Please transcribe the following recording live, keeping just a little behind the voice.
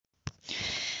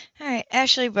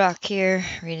Ashley Brock here,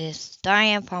 reading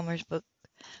Diane Palmer's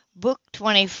book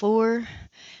 24,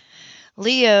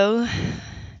 Leo,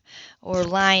 or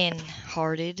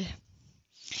Lion-Hearted,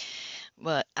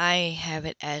 but I have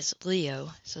it as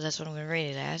Leo, so that's what I'm going to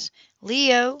read it as.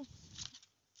 Leo,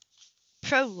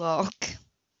 prologue.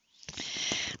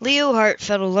 Leo Hart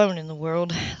felt alone in the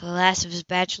world. The last of his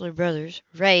bachelor brothers,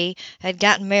 Ray, had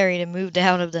gotten married and moved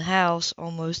out of the house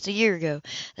almost a year ago.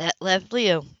 That left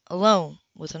Leo alone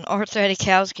with an arthritic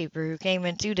housekeeper who came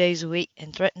in 2 days a week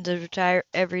and threatened to retire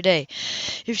every day.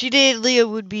 If she did, Leo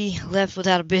would be left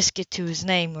without a biscuit to his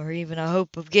name or even a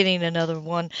hope of getting another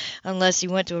one unless he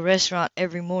went to a restaurant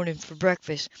every morning for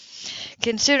breakfast.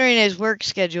 Considering his work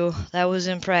schedule, that was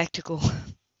impractical.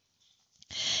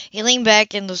 He leaned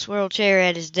back in the swirl chair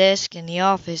at his desk in the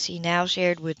office he now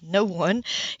shared with no one.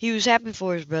 He was happy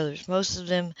for his brothers. Most of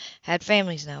them had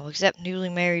families now, except newly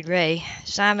married Ray.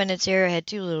 Simon and Sarah had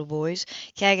 2 little boys.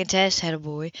 Cag and Tess had a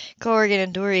boy. Corrigan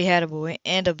and Dory had a boy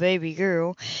and a baby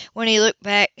girl. When he looked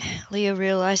back, Leo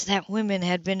realized that women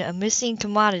had been a missing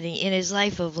commodity in his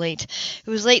life of late. It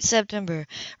was late September.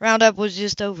 Roundup was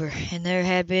just over, and there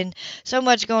had been so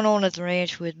much going on at the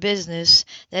ranch with business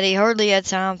that he hardly had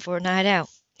time for a night out.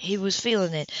 He was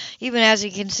feeling it. Even as he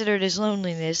considered his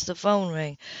loneliness, the phone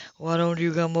rang. "Why don't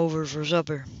you come over for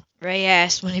supper?" Ray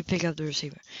asked when he picked up the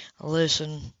receiver.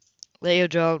 "Listen," Leo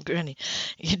drawled, grinning.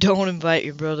 "You don't invite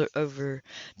your brother over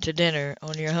to dinner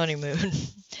on your honeymoon.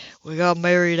 We got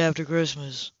married after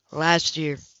Christmas last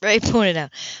year." Ray pointed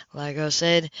out. "Like I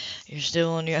said, you're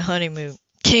still on your honeymoon,"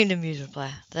 came the amused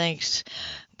reply. "Thanks,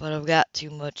 but I've got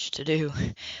too much to do.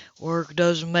 Work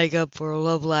doesn't make up for a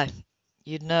love life.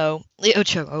 You'd know." Leo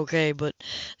chuckled. "Okay, but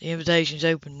the invitation's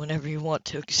open whenever you want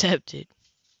to accept it."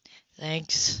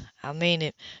 "Thanks. I mean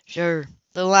it." "Sure."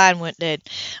 The line went dead.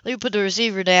 Leo put the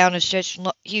receiver down and stretched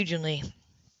hugely,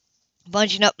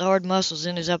 bunching up the hard muscles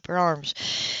in his upper arms.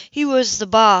 He was the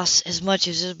boss as much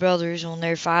as his brothers on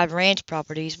their 5 ranch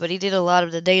properties, but he did a lot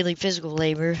of the daily physical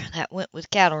labor that went with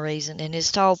cattle raising, and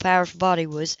his tall, powerful body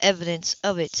was evidence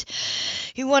of it.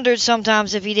 He wondered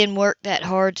sometimes if he didn't work that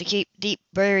hard to keep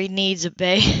deep-buried needs at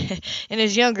bay. In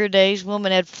his younger days,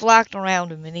 women had flocked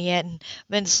around him, and he hadn't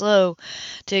been slow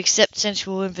to accept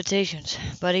sensual invitations.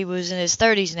 But he was in his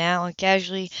 30s now, and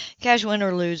casual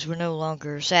interludes were no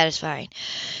longer satisfying.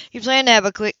 He planned to have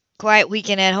a quiet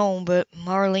weekend at home, but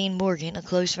Marlene Morgan, a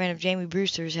close friend of Jamie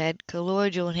Brewster's, had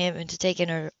cajoled him into taking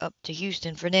her up to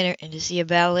Houston for dinner and to see a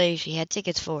ballet she had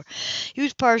tickets for. He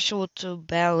was partial to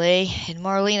ballet, and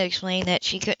Marlene explained that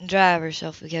she couldn't drive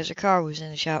herself because her car was in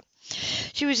the shop.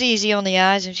 She was easy on the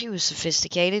eyes, and she was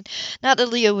sophisticated. Not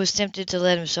that Leo was tempted to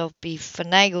let himself be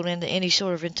finagled into any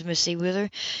sort of intimacy with her.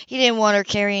 He didn't want her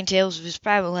carrying tales of his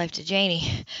private life to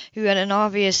Janie, who had an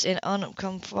obvious and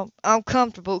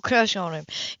uncomfortable crush on him.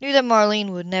 He knew that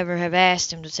Marlene would never have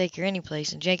asked him to take her any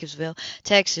place in Jacobsville,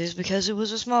 Texas, because it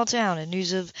was a small town, and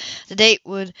news of the date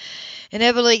would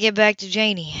inevitably get back to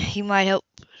Janie.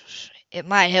 It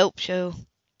might help show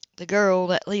the girl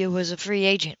that Leo was a free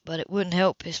agent, but it wouldn't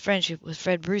help his friendship with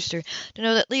Fred Brewster to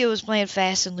know that Leo was playing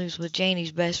fast and loose with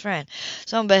Janie's best friend.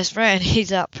 Some best friend, he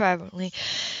thought privately.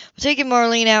 But taking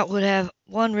Marlene out would have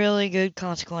one really good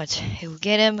consequence. It would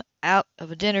get him out of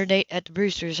a dinner date at the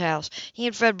Brewster's house. He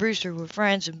and Fred Brewster were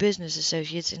friends and business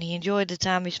associates, and he enjoyed the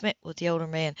time he spent with the older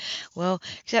man. Well,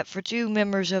 except for 2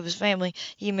 members of his family,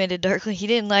 he admitted darkly he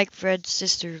didn't like Fred's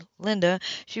sister, Linda.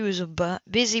 She was a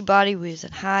busybody with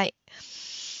a high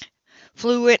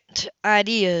fluent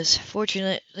ideas.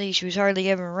 Fortunately, she was hardly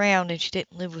ever around, and she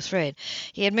didn't live with Fred.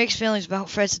 He had mixed feelings about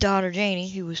Fred's daughter,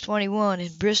 Janie, who was 21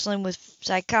 and bristling with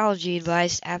psychology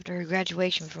advice after her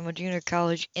graduation from a junior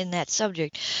college in that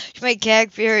subject. She made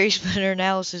Cag furious with her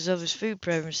analysis of his food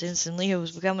preferences, and Leo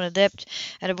was becoming adept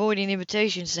at avoiding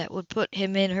invitations that would put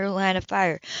him in her line of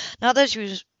fire. Not that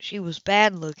she was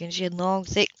bad looking. She had long,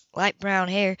 thick, light brown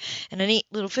hair and a neat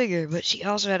little figure, but she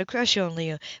also had a crush on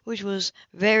Leo, which was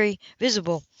very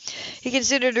visible. He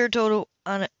considered her total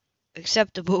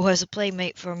unacceptable as a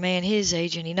playmate for a man his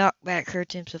age, and he knocked back her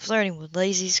attempts of flirting with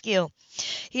lazy skill.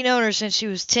 He'd known her since she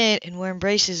was 10 and wearing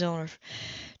braces on her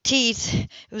teeth.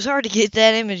 It was hard to get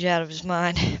that image out of his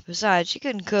mind. Besides, she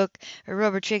couldn't cook. Her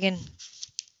rubber chicken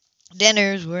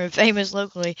dinners were famous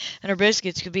locally, and her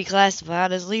biscuits could be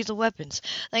classified as lethal weapons.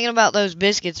 Thinking about those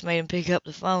biscuits made him pick up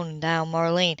the phone and dial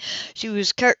Marlene. She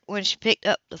was curt when she picked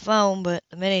up the phone, but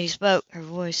the minute he spoke, her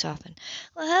voice softened.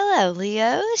 "Well, hello,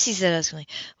 Leo," she said huskily.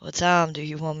 "What time do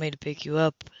you want me to pick you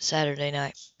up Saturday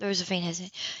night?" There was a faint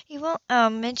hesitation. "You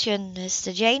won't mention this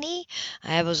to Janie?"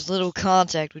 "I have as little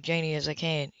contact with Janie as I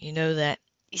can. You know that."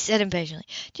 he said impatiently.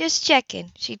 "Just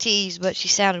checking," she teased, but she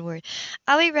sounded worried.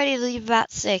 "I'll be ready to leave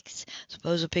about 6.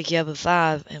 Suppose I'll pick you up at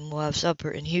 5, and we'll have supper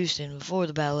in Houston before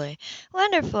the ballet."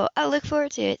 "Wonderful. I'll look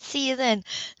forward to it. See you then."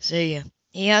 "See ya."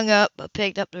 He hung up, but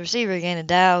picked up the receiver again and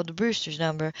dialed the Brewster's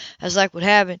number. As luck would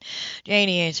have it,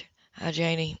 Janie answered. "Hi,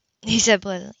 Janie," he said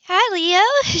pleasantly. "Hi, Leo,"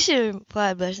 she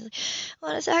replied pleasantly.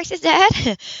 "Want to talk to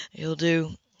Dad?" "You'll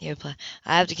do," he replied.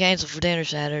 "I have to cancel for dinner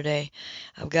Saturday.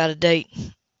 I've got a date."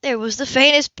 There was the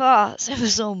faintest pause. It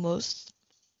was almost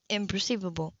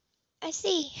imperceptible. "I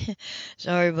see."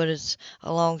 "Sorry, but it's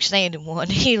a long-standing one,"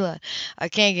 he lied. "I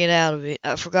can't get out of it.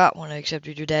 I forgot when I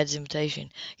accepted your dad's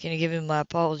invitation. Can you give him my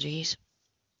apologies?"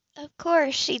 "Of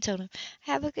course," she told him.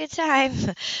 "Have a good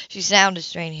time." She sounded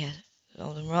strained.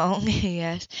 "Something wrong?" he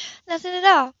asked. "Nothing at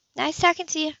all. Nice talking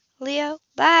to you, Leo.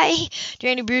 Bye."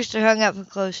 Janie Brewster hung up and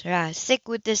closed her eyes, sick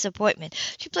with disappointment.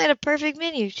 She planned a perfect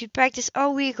menu. She'd practiced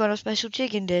all week on a special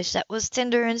chicken dish that was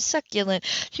tender and succulent.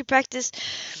 She practiced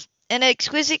an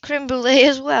exquisite creme brulee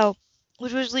as well,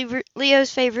 which was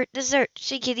Leo's favorite dessert.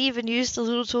 She could even use the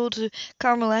little tool to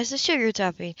caramelize the sugar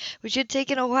topping, which had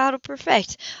taken a while to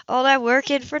perfect. All that work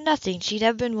and for nothing. She'd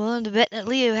have been willing to bet that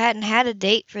Leo hadn't had a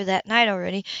date for that night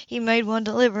already. He made one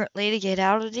deliberately to get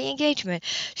out of the engagement.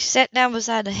 She sat down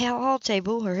beside the hall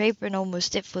table, her apron almost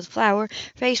stiff with flour,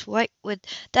 face white with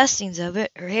dustings of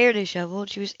it, her hair disheveled.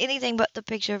 She was anything but the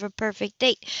picture of a perfect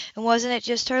date. And wasn't it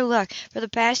just her luck? For the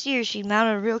past year she'd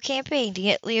mounted a real campaign to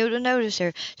get Leo to notice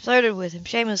her. She flirted with him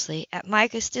shamelessly at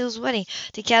Micah Steele's wedding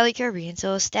to Callie Kirby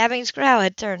until a stabbing scowl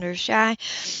had turned her shy.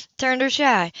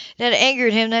 It had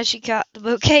angered him that she caught the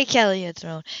bouquet Kelly had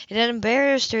thrown. It had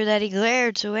embarrassed her that he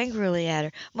glared so angrily at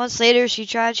her. Months later she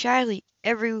tried shyly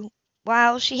every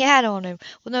while she had on him,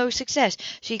 with no success.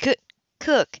 She couldn't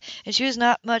cook, and she was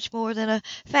not much more than a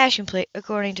fashion plate,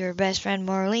 according to her best friend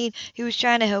Marlene, who was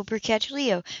trying to help her catch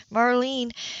Leo.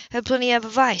 Marlene had plenty of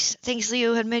advice, things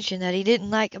Leo had mentioned that he didn't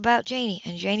like about Janie,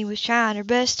 and Janie was trying her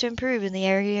best to improve in the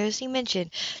areas he mentioned.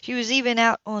 She was even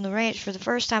out on the ranch for the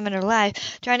first time in her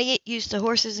life, trying to get used to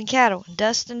horses and cattle, and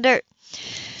dust and dirt.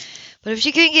 But if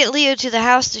she couldn't get Leo to the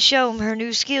house to show him her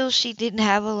new skills, she didn't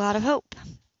have a lot of hope.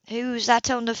 "Who's that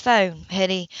on the phone?"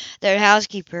 Hetty, their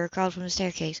housekeeper, called from the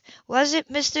staircase. "Was it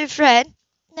Mr. Fred?"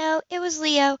 "No, it was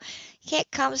Leo.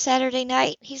 Can't come Saturday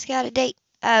night. He's got a date."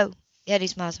 "Oh," Hetty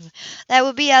smiled. "There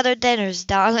will be other dinners,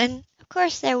 darling." "Of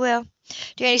course there will."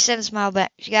 Janie sent a smile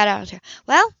back. She got out of her.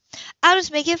 "Well, I'll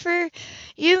just make it for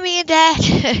you, me, and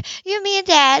Dad." "You, me, and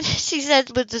Dad," she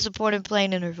said with disappointment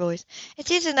plain in her voice.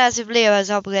 "It isn't as if Leo has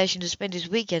obligation to spend his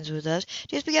weekends with us,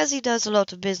 just because he does a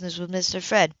lot of business with Mr.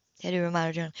 Fred," Hetty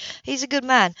reminded Joan. "He's a good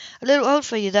man. A little old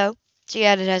for you, though," she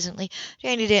added hesitantly.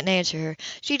 Janie didn't answer her.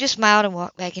 She just smiled and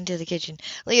walked back into the kitchen.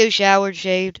 Leo showered,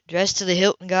 shaved, dressed to the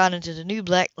hilt, and got into the new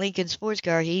black Lincoln sports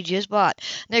car he'd just bought.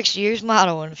 Next year's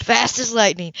model, and fast as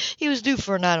lightning. He was due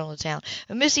for a night on the town,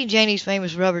 and missing Janie's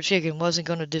famous rubber chicken wasn't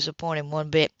going to disappoint him one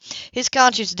bit. His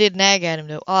conscience did nag at him,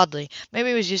 though, oddly. Maybe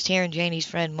it was just hearing Janie's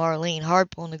friend Marlene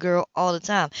harp on the girl all the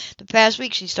time. The past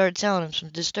week she started telling him some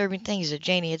disturbing things that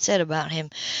Janie had said about him.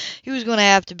 He was going to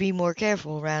have to be more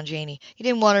careful around Janie. He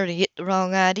didn't want her to get the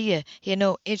wrong idea. He had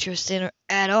no interest in her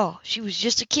at all. She was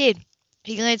just a kid.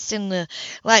 He glanced in the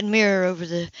light mirror over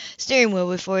the steering wheel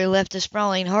before he left the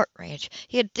sprawling Hart Ranch.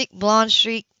 He had thick blonde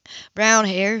streaked brown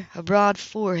hair, a broad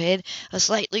forehead, a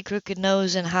slightly crooked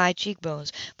nose, and high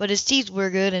cheekbones. But his teeth were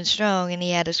good and strong, and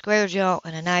he had a square jaw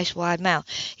and a nice wide mouth.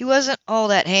 He wasn't all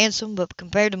that handsome, but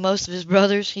compared to most of his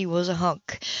brothers, he was a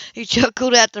hunk. He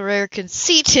chuckled at the rare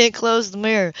conceit and closed the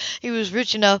mirror. He was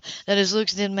rich enough that his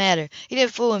looks didn't matter. He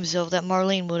didn't fool himself that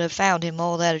Marlene would have found him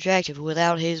all that attractive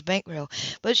without his bankroll.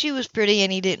 But she was pretty,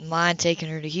 and he didn't mind taking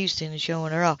her to Houston and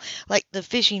showing her off, like the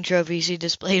fishing trophies he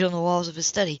displayed on the walls of his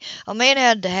study. A man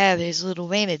had to have his little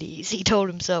vanities, he told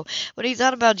himself, but he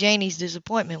thought about Janie's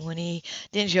disappointment when he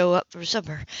didn't show up for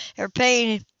supper. Her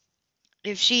pain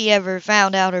if she ever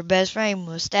found out her best friend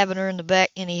was stabbing her in the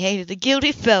back, and he hated the guilt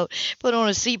he felt. Put on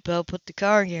a seatbelt, put the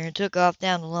car in gear, and took off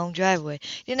down the long driveway.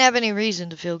 He didn't have any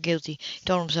reason to feel guilty, he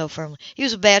told himself firmly. He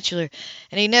was a bachelor,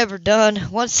 and he'd never done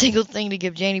one single thing to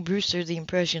give Janie Brewster the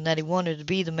impression that he wanted to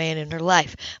be the man in her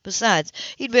life. Besides,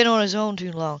 he'd been on his own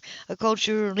too long. A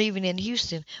culture leaving in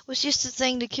Houston was just a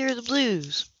thing to cure the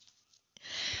blues.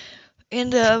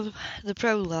 End of the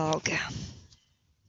prologue.